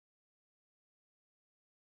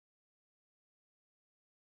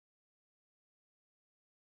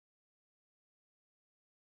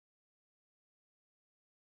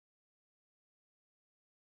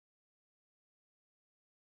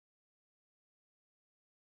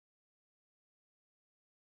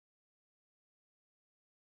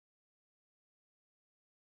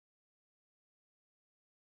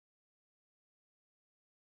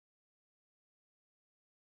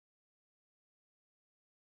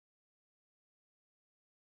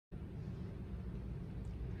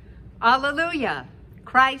Alleluia!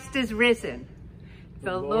 Christ is risen.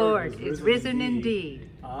 The Lord is risen indeed.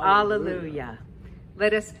 Alleluia.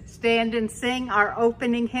 Let us stand and sing our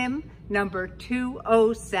opening hymn, number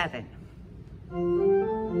 207.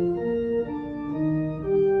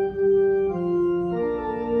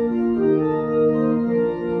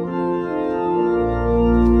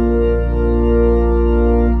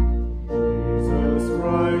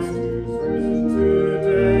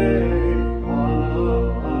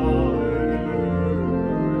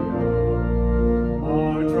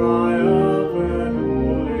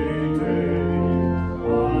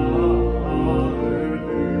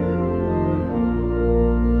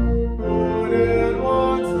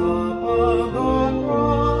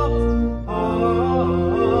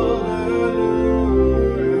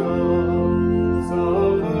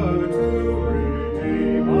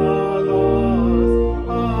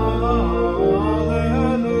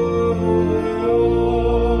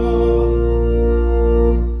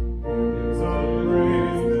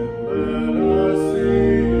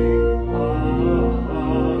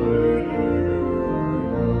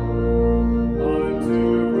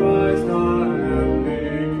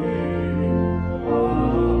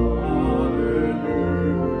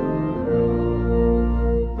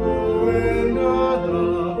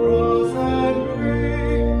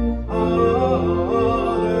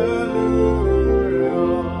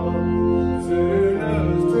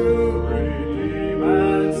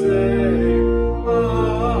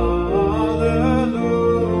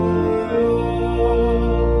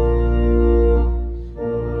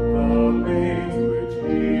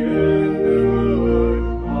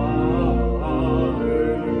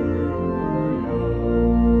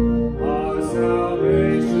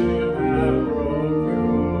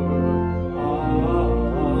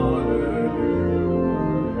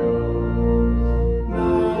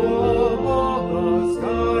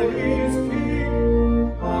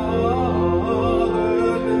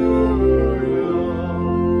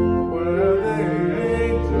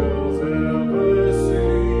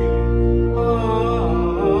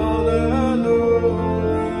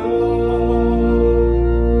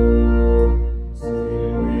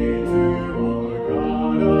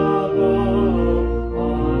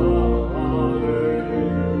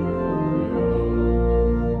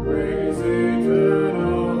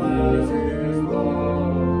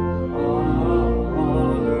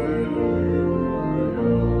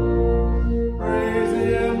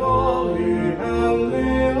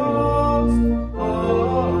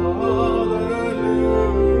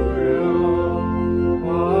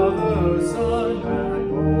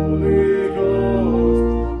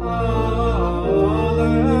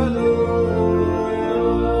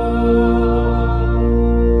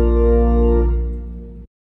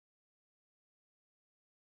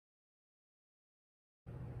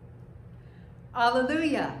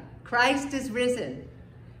 Alleluia! Christ is risen.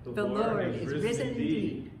 The Lord is risen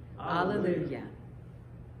indeed. Alleluia.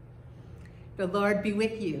 The Lord be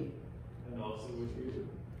with you. And also with you.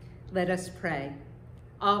 Let us pray.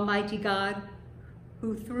 Almighty God,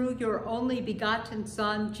 who through your only begotten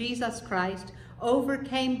Son, Jesus Christ,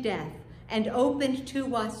 overcame death and opened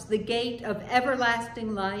to us the gate of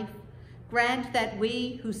everlasting life, grant that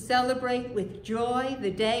we who celebrate with joy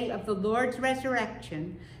the day of the Lord's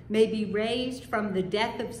resurrection may be raised from the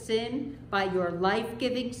death of sin by your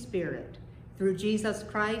life-giving Spirit, through Jesus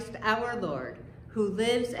Christ our Lord, who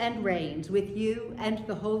lives and reigns with you and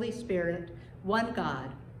the Holy Spirit, one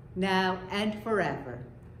God, now and forever.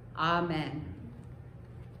 Amen.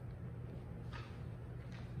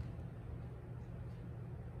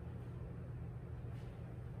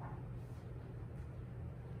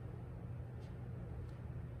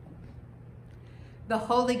 The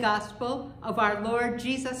Holy Gospel of our Lord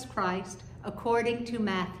Jesus Christ according to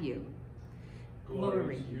Matthew.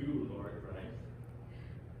 Glory to you, Lord Christ.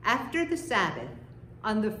 After the Sabbath,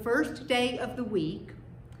 on the first day of the week,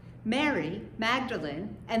 Mary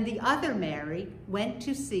Magdalene and the other Mary went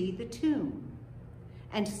to see the tomb.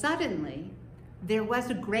 And suddenly there was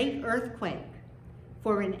a great earthquake,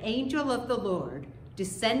 for an angel of the Lord,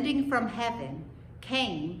 descending from heaven,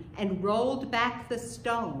 came and rolled back the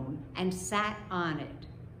stone and sat on it.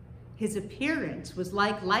 His appearance was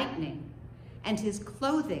like lightning, and his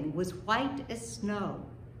clothing was white as snow.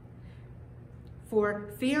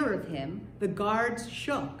 For fear of him, the guards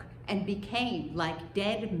shook and became like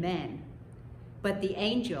dead men. But the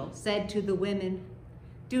angel said to the women,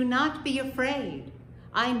 "Do not be afraid.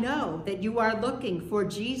 I know that you are looking for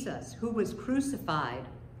Jesus who was crucified.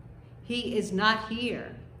 He is not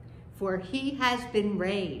here, for he has been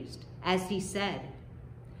raised, as he said.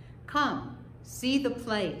 Come, see the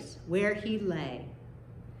place where he lay.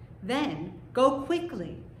 Then go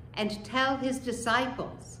quickly and tell his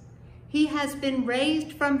disciples, he has been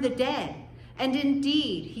raised from the dead, and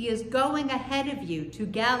indeed he is going ahead of you to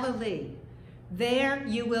Galilee. There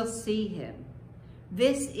you will see him.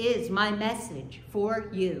 This is my message for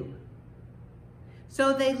you."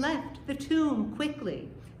 So they left the tomb quickly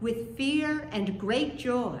with fear and great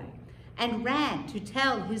joy and ran to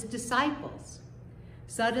tell his disciples.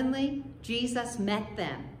 Suddenly Jesus met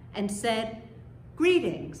them and said,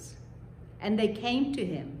 "Greetings." And they came to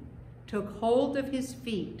him, took hold of his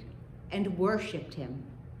feet, and worshipped him.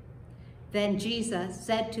 Then Jesus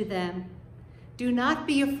said to them, "Do not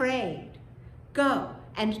be afraid. Go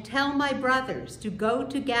and tell my brothers to go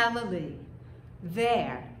to Galilee.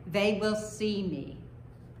 There they will see me."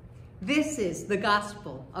 This is the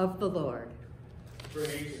gospel of the Lord.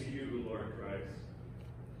 Praise to you, Lord Christ.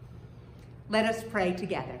 Let us pray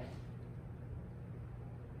together.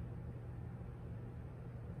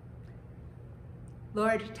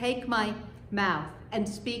 Lord, take my mouth and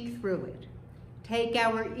speak through it. Take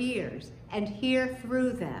our ears and hear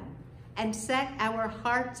through them, and set our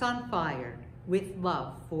hearts on fire with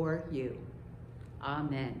love for you.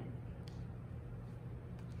 Amen.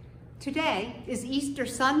 Today is Easter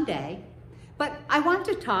Sunday, but I want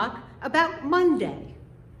to talk about Monday.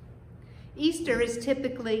 Easter is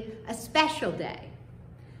typically a special day.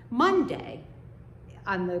 Monday,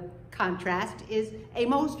 on the contrast, is a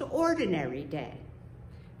most ordinary day.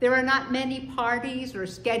 There are not many parties or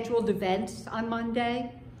scheduled events on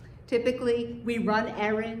Monday. Typically, we run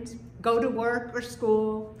errands, go to work or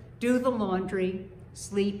school, do the laundry,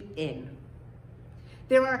 sleep in.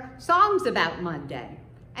 There are songs about Monday,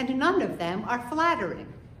 and none of them are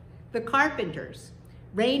flattering. The Carpenters,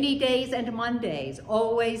 "Rainy days and Mondays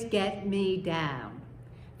always get me down."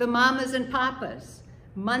 The Mamas and Papas,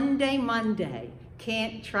 "Monday, Monday,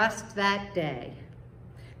 can't trust that day."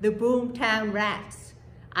 The Boomtown Rats,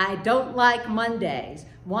 "I don't like Mondays,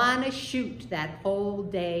 wanna shoot that whole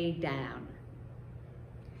day down."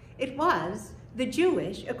 It was the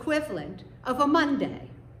Jewish equivalent of a Monday,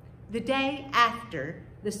 the day after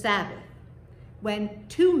the Sabbath, when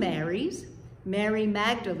two Marys, Mary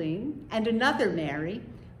Magdalene and another Mary,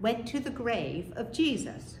 went to the grave of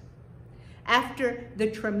Jesus. After the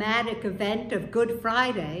traumatic event of Good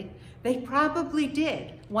Friday, they probably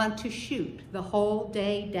did want to shoot the whole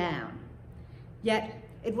day down. Yet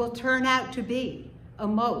it will turn out to be a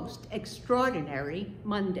most extraordinary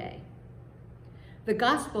Monday. The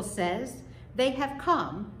gospel says they have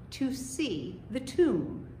come to see the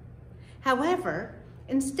tomb. However,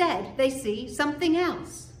 instead they see something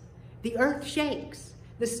else. The earth shakes,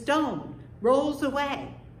 the stone rolls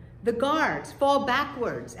away, the guards fall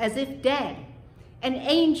backwards as if dead. An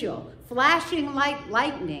angel, flashing like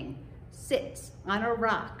lightning, sits on a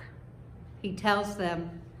rock. He tells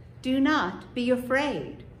them, "Do not be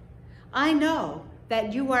afraid. I know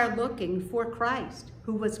that you are looking for Christ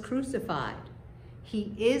who was crucified.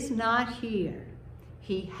 He is not here.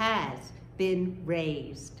 He has been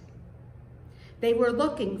raised." They were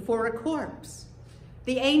looking for a corpse.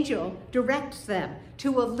 The angel directs them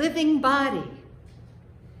to a living body.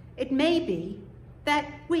 It may be that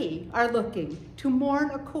we are looking to mourn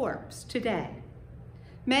a corpse today.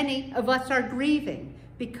 Many of us are grieving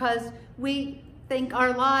because we think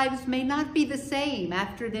our lives may not be the same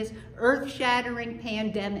after this earth-shattering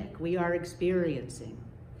pandemic we are experiencing.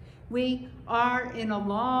 We are in a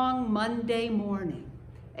long Monday morning,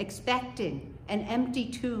 expecting an empty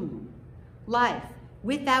tomb, life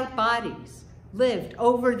without bodies, lived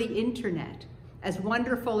over the internet. As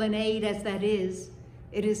wonderful an aid as that is,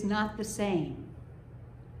 it is not the same.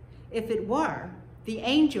 If it were, the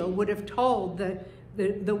angel would have told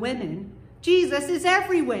the women, "Jesus is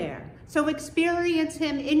everywhere, so experience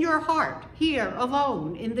him in your heart, here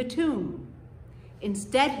alone in the tomb."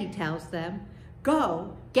 Instead, he tells them,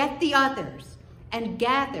 "Go, get the others, and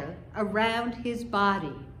gather around his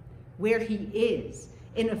body, where he is,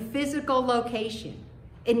 in a physical location,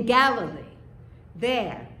 in Galilee.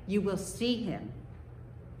 There you will see him."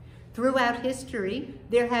 Throughout history,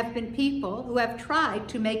 there have been people who have tried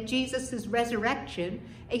to make Jesus' resurrection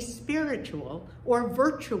a spiritual or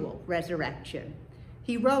virtual resurrection.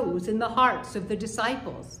 He rose in the hearts of the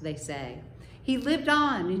disciples, they say. He lived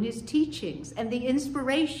on in his teachings and the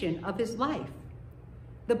inspiration of his life.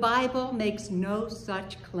 The Bible makes no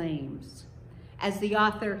such claims. As the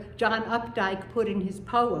author John Updike put in his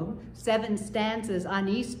poem, 7 Stanzas on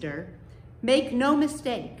Easter, "Make no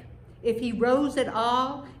mistake, if he rose at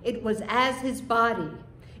all, it was as his body.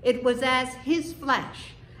 It was as his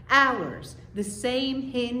flesh, ours, the same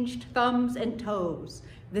hinged thumbs and toes,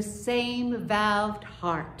 the same valved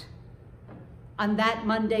heart. On that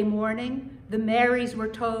Monday morning, the Marys were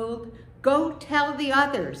told, "Go tell the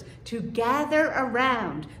others to gather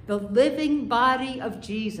around the living body of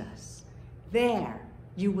Jesus. There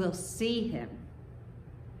you will see him."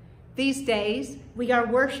 These days, we are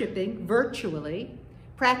worshiping virtually,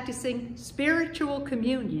 practicing spiritual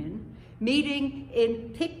communion, meeting in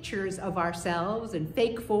pictures of ourselves in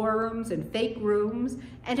fake forums and fake rooms,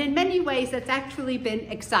 and in many ways that's actually been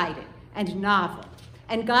exciting and novel.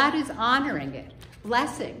 And God is honoring it,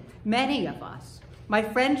 blessing many of us. My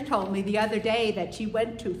friend told me the other day that she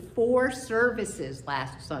went to 4 services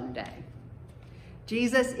last Sunday.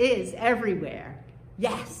 Jesus is everywhere.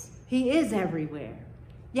 Yes, he is everywhere.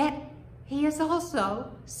 Yet he is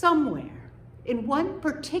also somewhere, in one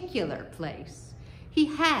particular place. He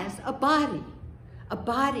has a body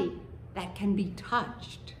that can be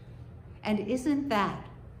touched. And isn't that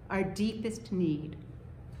our deepest need?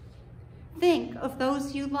 Think of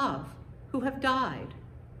those you love who have died.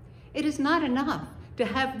 It is not enough to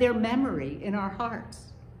have their memory in our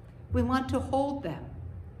hearts. We want to hold them,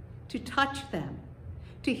 to touch them,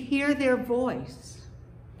 to hear their voice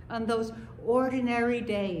on those ordinary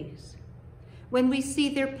days. When we see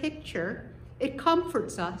their picture, it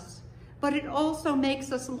comforts us, but it also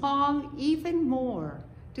makes us long even more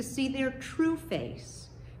to see their true face,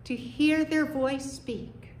 to hear their voice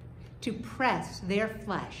speak, to press their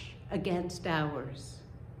flesh against ours.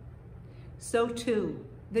 So too,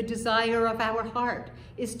 the desire of our heart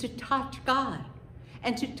is to touch God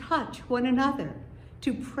and to touch one another,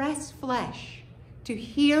 to press flesh, to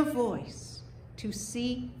hear voice, to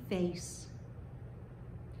see face.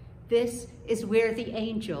 This is where the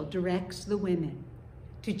angel directs the women,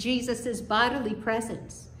 to Jesus' bodily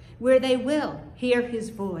presence, where they will hear his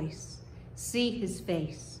voice, see his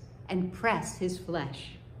face, and press his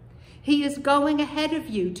flesh. He is going ahead of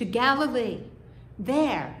you to Galilee.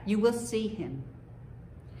 There you will see him.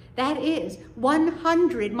 That is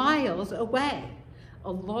 100 miles away,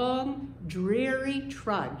 a long, dreary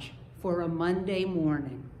trudge for a Monday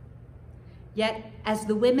morning. Yet, as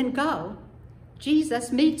the women go,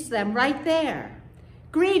 Jesus meets them right there.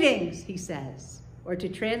 "Greetings," he says, or to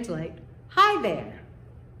translate, "Hi there."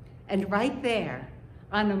 And right there,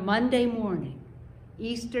 on a Monday morning,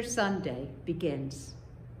 Easter Sunday begins.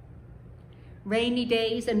 Rainy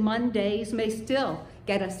days and Mondays may still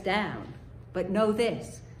get us down, but know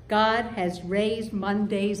this: God has raised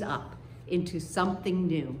Mondays up into something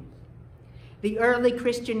new. The early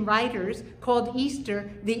Christian writers called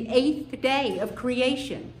Easter the 8th day of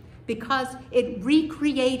creation because it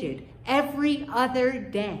recreated every other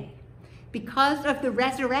day. Because of the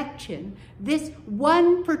resurrection, this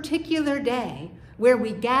one particular day where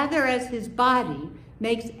we gather as his body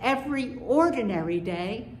makes every ordinary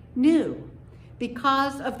day new.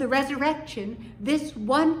 Because of the resurrection, this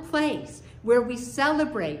one place where we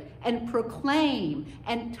celebrate and proclaim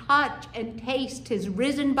and touch and taste his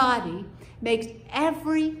risen body makes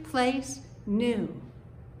every place new.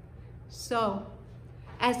 So,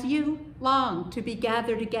 as you long to be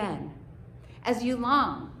gathered again, as you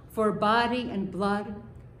long for body and blood,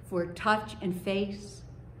 for touch and face,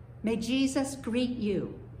 may Jesus greet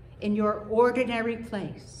you in your ordinary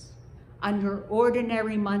place, on your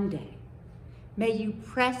ordinary Monday. May you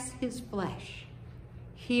press his flesh,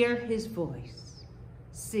 hear his voice,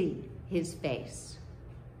 see his face.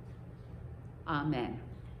 Amen.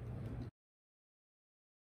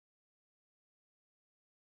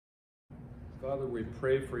 Father, we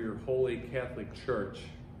pray for your holy Catholic Church,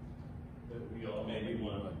 that we all may be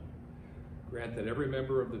one. Grant that every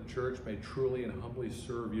member of the church may truly and humbly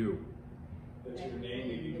serve you. That your name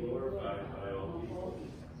may be glorified by all people.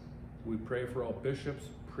 We pray for all bishops,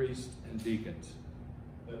 priests, and deacons.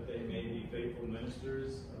 That they may be faithful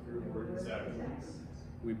ministers of your word and sacraments.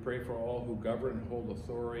 We pray for all who govern and hold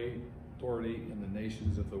authority in the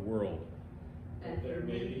nations of the world. That there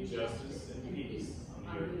may be justice and peace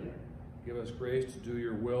on the earth. Give us grace to do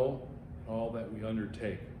your will in all that we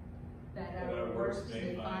undertake. That our works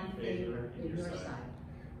may find favor in your sight.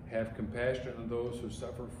 Have compassion on those who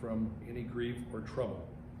suffer from any grief or trouble.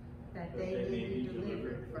 That they may be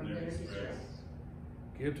delivered from their distress.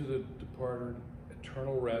 Give to the departed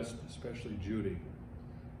eternal rest, especially Judy.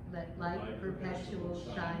 Let light perpetual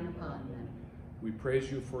shine upon them. We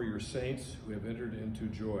praise you for your saints who have entered into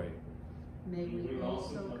joy. May we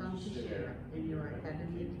also come to share in your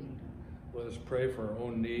heavenly kingdom. Let us pray for our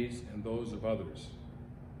own needs and those of others.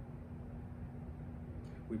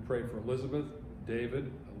 We pray for Elizabeth,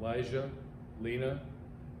 David, Elijah, Lena,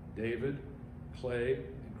 David, Clay,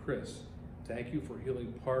 and Chris. Thank you for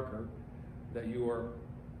healing Parker, that you are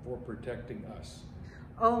for protecting us.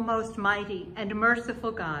 O most mighty and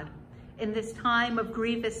merciful God, In this time of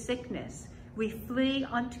grievous sickness, we flee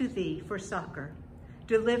unto thee for succor.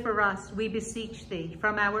 Deliver us, we beseech thee,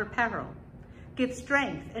 from our peril. Give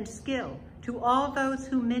strength and skill to all those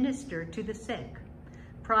who minister to the sick.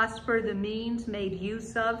 Prosper the means made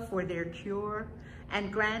use of for their cure,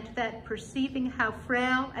 and grant that, perceiving how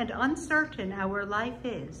frail and uncertain our life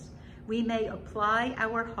is, we may apply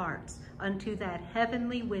our hearts unto that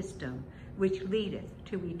heavenly wisdom which leadeth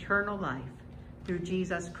to eternal life. Through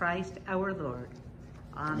Jesus Christ our Lord.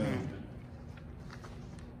 Amen. Amen.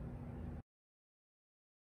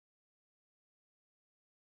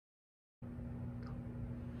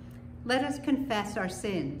 Let us confess our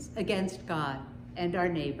sins against God and our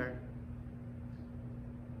neighbor.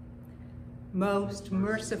 Most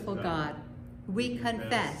merciful God, we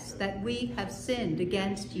confess that we have sinned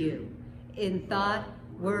against you in thought,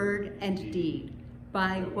 word, and deed,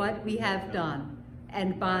 by what we have done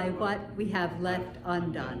and by what we have left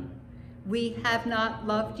undone. We have not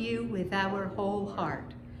loved you with our whole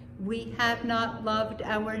heart. We have not loved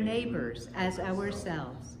our neighbors as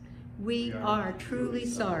ourselves. We are truly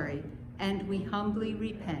sorry, and we humbly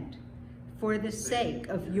repent. For the sake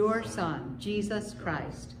of your Son, Jesus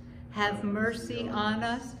Christ, have mercy on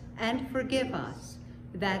us and forgive us,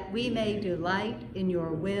 that we may delight in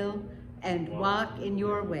your will and walk in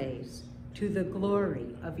your ways, to the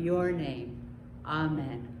glory of your name.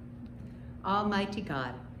 Amen. Almighty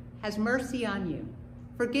God has mercy on you,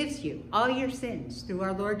 forgives you all your sins through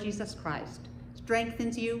our Lord Jesus Christ,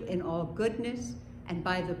 strengthens you in all goodness, and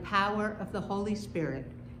by the power of the Holy Spirit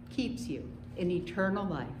keeps you in eternal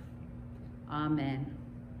life. Amen.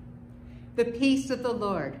 The peace of the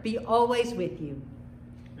Lord be always with you,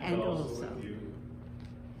 and also with you.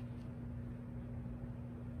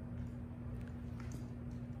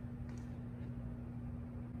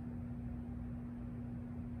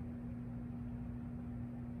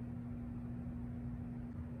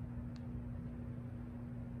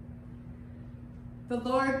 The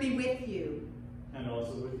Lord be with you. And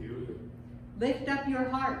also with you. Lift up your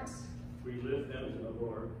hearts. We lift them to the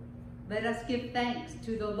Lord. Let us give thanks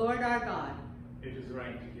to the Lord our God. It is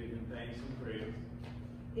right to give him thanks and praise.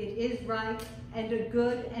 It is right and a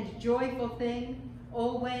good and joyful thing,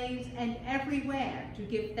 always and everywhere, to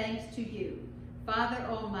give thanks to you, Father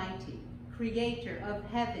Almighty, creator of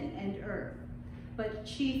heaven and earth. But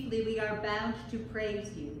chiefly we are bound to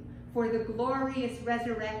praise you for the glorious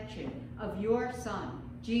resurrection of your Son,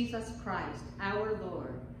 Jesus Christ, our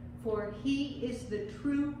Lord. For he is the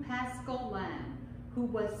true Paschal Lamb who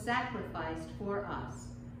was sacrificed for us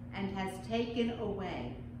and has taken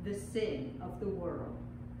away the sin of the world.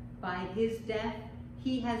 By his death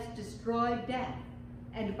he has destroyed death,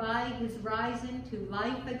 and by his rising to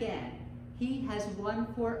life again, he has won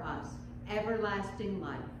for us everlasting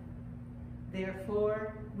life.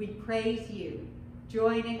 Therefore, we praise you,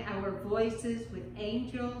 joining our voices with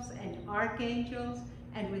angels and archangels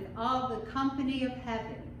and with all the company of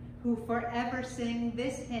heaven, who forever sing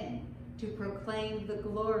this hymn to proclaim the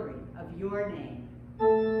glory of your name.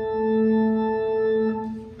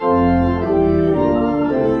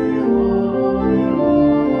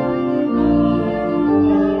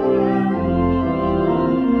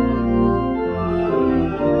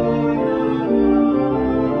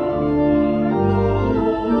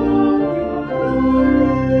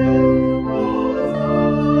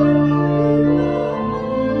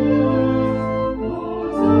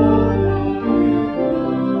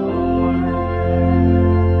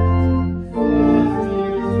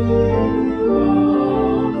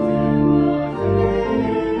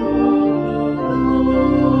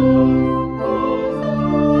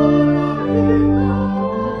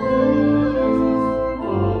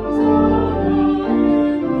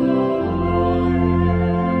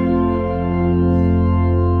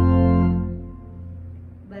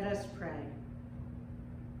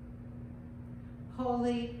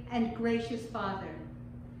 Holy and gracious Father,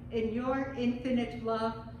 in your infinite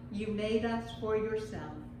love, you made us for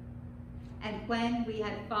yourself. And when we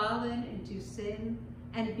had fallen into sin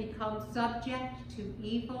and become subject to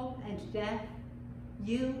evil and death,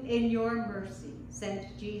 you, in your mercy,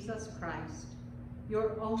 sent Jesus Christ,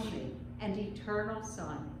 your only and eternal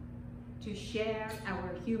Son, to share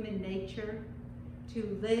our human nature,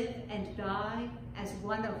 to live and die as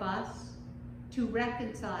one of us, to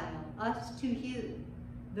reconcile us to you,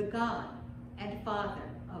 the God and Father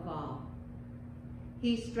of all.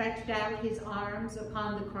 He stretched out his arms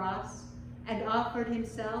upon the cross and offered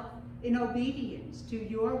himself in obedience to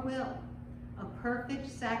your will, a perfect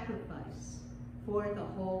sacrifice for the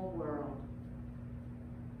whole world.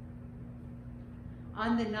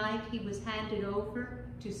 On the night he was handed over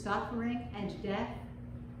to suffering and death,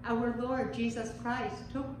 our Lord Jesus Christ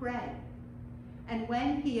took bread, and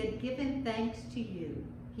when he had given thanks to you,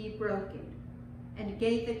 he broke it and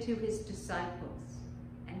gave it to his disciples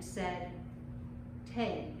and said,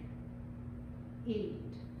 "Take, eat.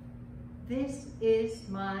 This is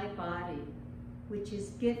my body, which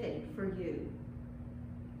is given for you.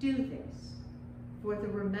 Do this for the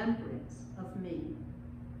remembrance of me."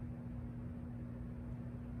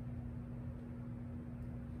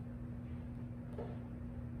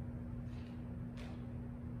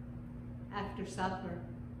 After supper,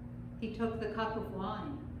 he took the cup of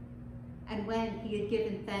wine, and when he had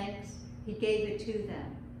given thanks, he gave it to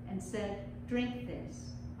them and said, "Drink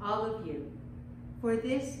this, all of you, for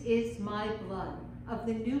this is my blood of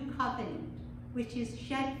the new covenant, which is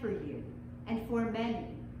shed for you and for many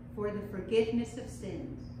for the forgiveness of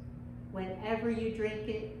sins. Whenever you drink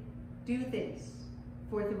it, do this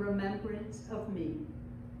for the remembrance of me."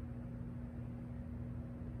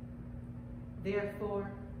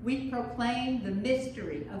 Therefore, we proclaim the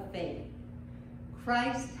mystery of faith.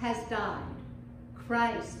 Christ has died.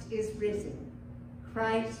 Christ is risen.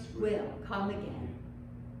 Christ will come again.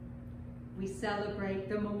 We celebrate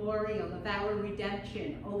the memorial of our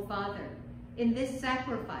redemption, O Father, in this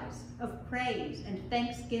sacrifice of praise and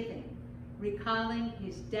thanksgiving, recalling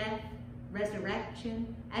his death,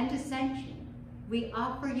 resurrection, and ascension. We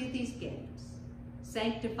offer you these gifts.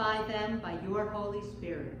 Sanctify them by your Holy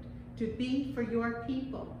Spirit, to be for your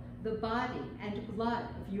people the body and blood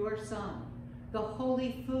of your Son, the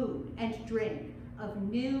holy food and drink of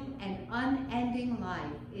new and unending life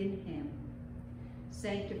in him.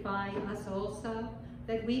 Sanctify us also,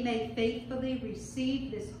 that we may faithfully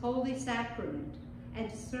receive this holy sacrament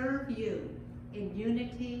and serve you in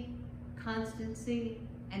unity, constancy,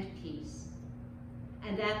 and peace.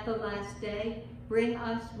 And at the last day, bring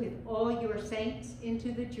us with all your saints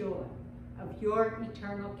into the joy of your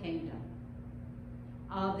eternal kingdom.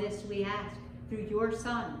 All this we ask through your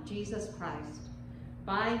Son, Jesus Christ,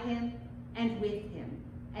 by him and with him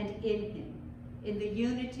and in him. In the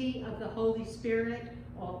unity of the Holy Spirit,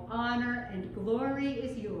 all honor and glory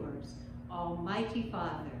is yours, Almighty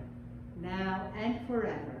Father, now and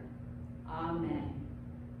forever. Amen.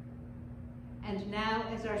 And now,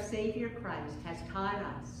 as our Savior Christ has taught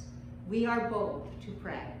us, we are bold to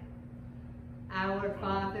pray. Our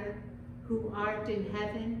Father, who art in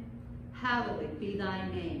heaven, hallowed be thy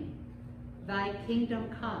name. Thy kingdom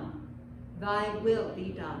come, thy will be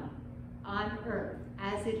done, on earth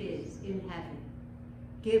as it is in heaven.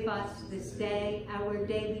 Give us this day our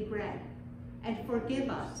daily bread, and forgive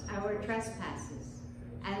us our trespasses,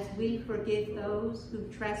 as we forgive those who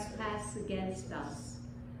trespass against us.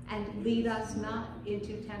 And lead us not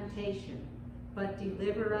into temptation, but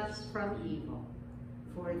deliver us from evil.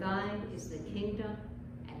 For thine is the kingdom,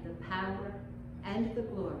 and the power, and the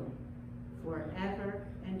glory, forever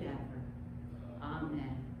and ever.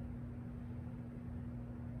 Amen.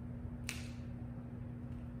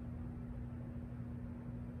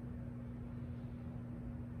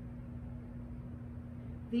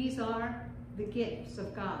 These are the gifts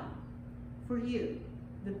of God for you,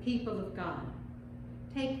 the people of God.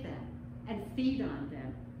 Take them and feed on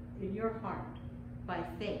them in your heart by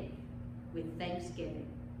faith with thanksgiving.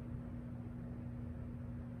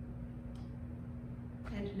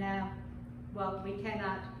 And now, while we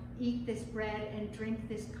cannot eat this bread and drink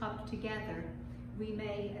this cup together, we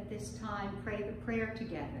may at this time pray the prayer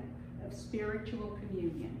together of spiritual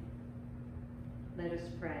communion. Let us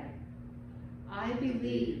pray. I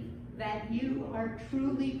believe that you are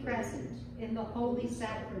truly present in the Holy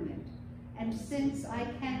Sacrament, and since I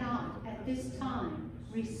cannot at this time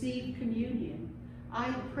receive communion,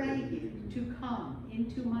 I pray you to come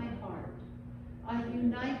into my heart. I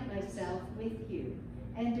unite myself with you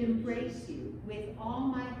and embrace you with all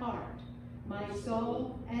my heart, my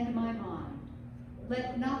soul, and my mind.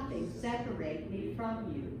 Let nothing separate me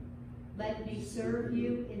from you. Let me serve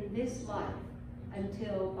you in this life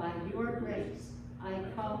until by your grace I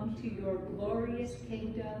come to your glorious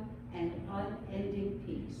kingdom and unending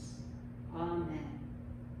peace. Amen.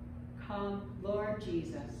 Come, Lord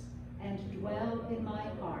Jesus, and dwell in my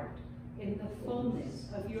heart in the fullness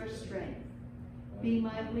of your strength. Be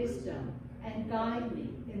my wisdom and guide me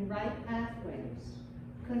in right pathways.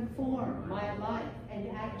 Conform my life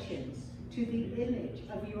and actions to the image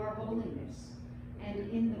of your holiness, and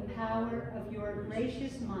in the power of your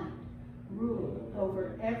gracious might, rule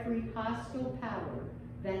over every hostile power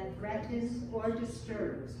that threatens or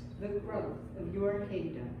disturbs the growth of your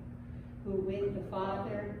kingdom, who with the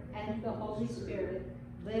Father and the Holy Spirit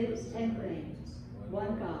lives and reigns,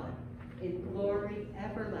 one God, in glory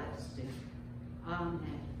everlasting.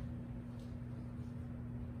 Amen.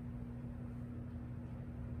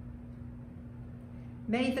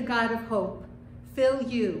 May the God of hope fill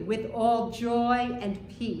you with all joy and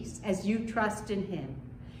peace as you trust in him,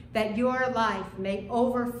 that your life may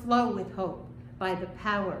overflow with hope by the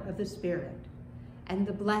power of the Spirit, and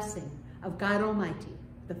the blessing of God Almighty,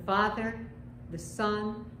 the Father, the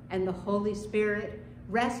Son, and the Holy Spirit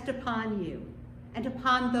rest upon you and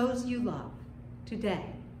upon those you love today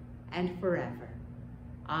and forever.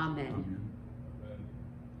 Amen. Amen.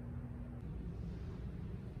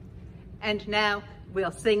 And now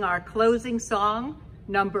we'll sing our closing song,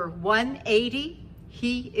 number 180,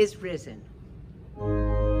 He is Risen.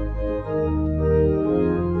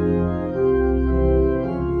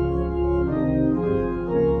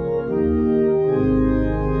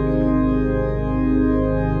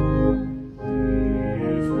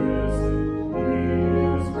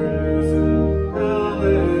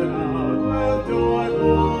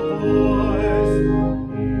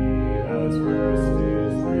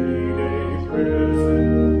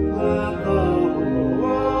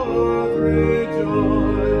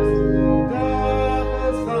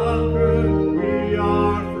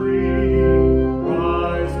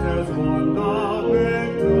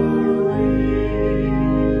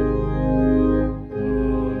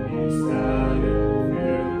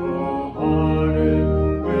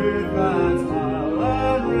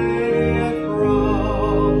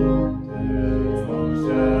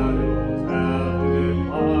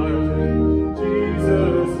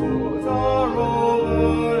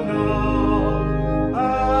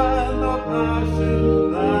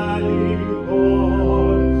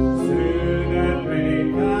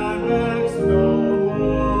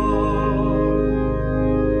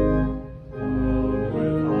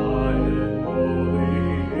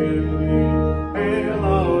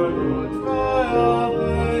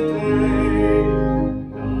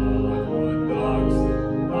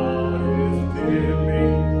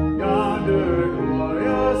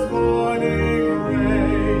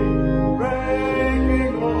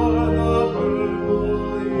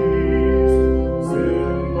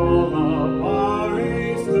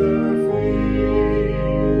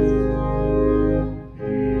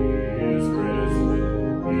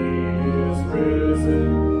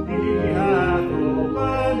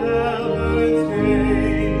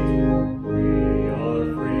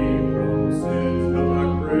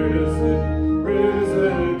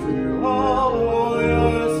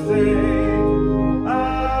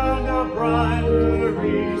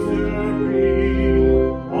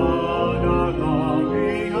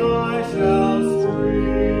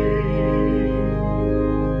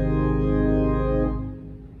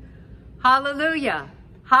 Hallelujah,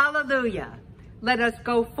 hallelujah. Let us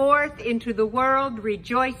go forth into the world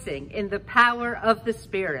rejoicing in the power of the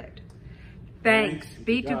Spirit. Thanks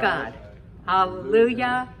be to God.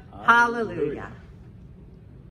 Hallelujah, hallelujah.